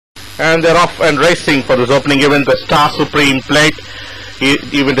And they're off and racing for this opening event, the Star Supreme Plate.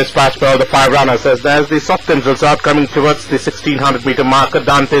 Even dispatched by all the 5 runners as the soft results out coming towards the 1600 meter marker.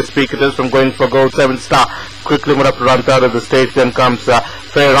 Dante's Peak it is from going for gold. 7 Star quickly moved up to run third at the stage. Then comes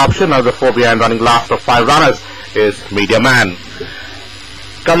Fair Option. Now the 4 behind running last of 5 runners is Media Man.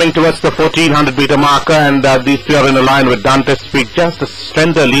 Coming towards the 1400 meter marker, and these 2 are in a line with Dante's Peak. Just a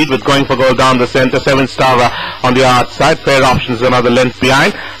slender lead with going for goal down the center. 7 Star on the outside. Fair Option is another length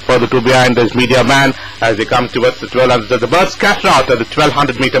behind. For the 2 behind is Media Man as they come towards the 1200. The birds scatter out at the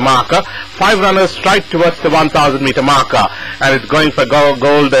 1200 meter marker. 5 runners strike towards the 1000 meter marker, and it's going for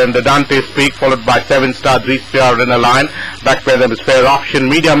gold and the Dante's Peak, followed by 7 Star. These 3 are in a line. Back by them is Fair Option,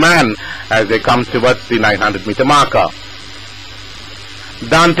 Media Man as they come towards the 900 meter marker.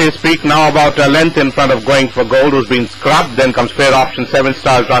 Dante's Peak now about a length in front of going for gold, who's been scrubbed. Then comes Fair Option. 7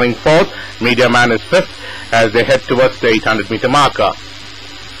 Stars running 4th. Media Man is 5th as they head towards the 800 meter marker.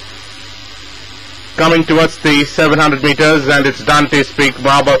 Coming towards the 700 meters, and it's Dante's Peak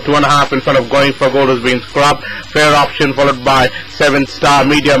now about 2.5 in front of going for gold, who's been scrubbed. Fair Option followed by 7 Star.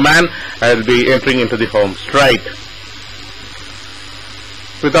 Media Man will be entering into the home straight.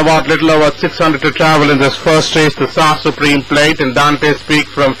 With about little over 600 to travel in this first race, the Star Supreme Plate, and Dante's Peak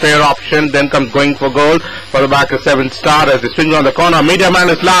from Fair Option. Then comes going for gold. For the back is 7 Star as they swing on the corner. Media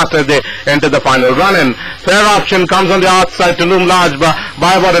Man is last as they enter the final run-in. Fair Option comes on the outside to loom large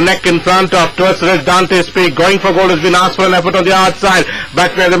by about a neck in front of towards the race. Dante's Peak going for gold has been asked for an effort on the outside.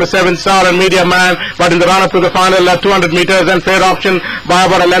 Back there them is 7 Star and Media Man, but in the run-up to the final 200 meters, and Fair Option by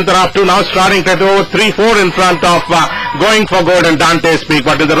about a length and a half to now starting to over 3-4 in front of going for gold and Dante's Peak.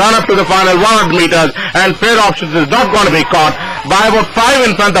 But in the run-up to the final 100 meters, and Fair Options is not going to be caught by about 5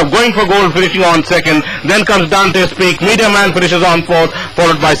 in front of going for gold, finishing on 2nd. Then comes Dante's Peak. Media Man finishes on 4th,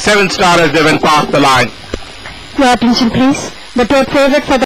 followed by 7 Star as they went past the line. Your attention please. The third favorite for the